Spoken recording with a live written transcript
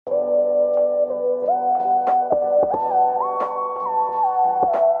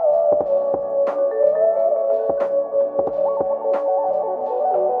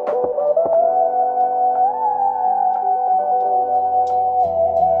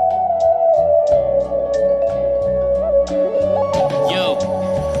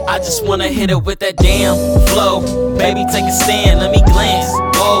I just wanna hit it with that damn flow. Baby, take a stand, let me glance.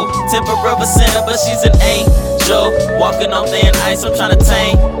 Whoa, temper of a sinner, but she's an angel. Walking on thin ice, I'm tryna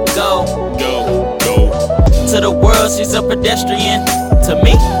tango. Go. To the world, she's a pedestrian. To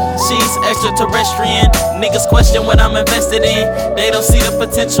me, she's extraterrestrial. Niggas question what I'm invested in. They don't see the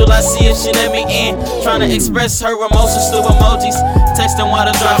potential I see if she let me in. Tryna express her emotions through emojis. Texting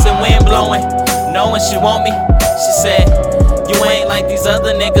water drops and wind blowing. Knowing she want me. She said, you ain't like these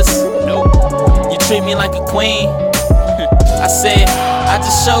other niggas. Nope. You treat me like a queen. I said, I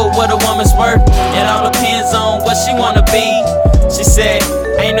just showed what a woman's worth. It all depends on what she wanna be. She said,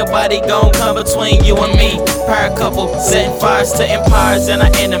 ain't nobody gon' come between you and me. Power couple, setting fires to empires and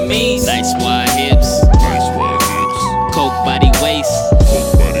our enemies. Nice wide hips. Coke body waist.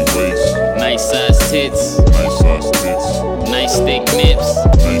 Nice size tits. Nice thick nips.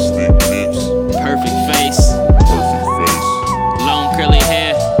 Perfect face. Long curly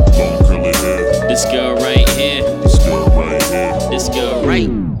hair. This girl right here. This girl right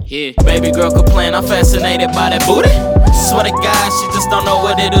here. Baby girl complain, I'm fascinated by that booty. Swear to God, she just don't know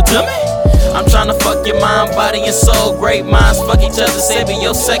what it'll do me. I'm tryna fuck your mind, body, and soul. Great minds fuck each other, say be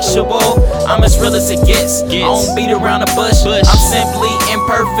your sexual. I'm as real as it gets. I don't beat around the bush. I'm simply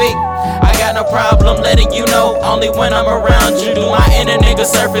imperfect. I got no problem letting you know. Only when I'm around you do my inner nigga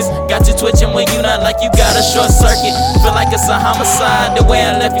surface. Got you twitching when you not like you got a short circuit. Feel like it's a homicide the way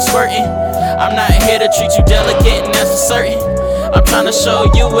I left you squirting. I'm not here to treat you delicate, and that's for certain. I'm tryna show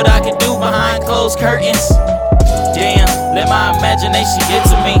you what I can do behind closed curtains. Damn, let my imagination get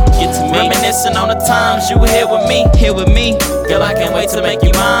to me. Reminiscing on the times you were here with me. Girl, I can't wait to make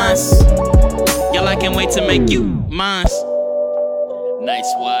you mines. Girl, I can't wait to make you mines.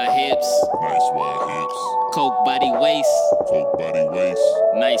 Nice wide hips. Coke body waist.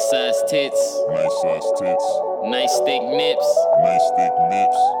 Nice size tits. Nice thick nips.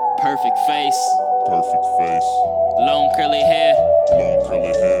 Perfect face. Long curly hair.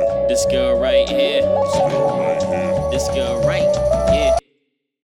 This girl right here. This girl right here.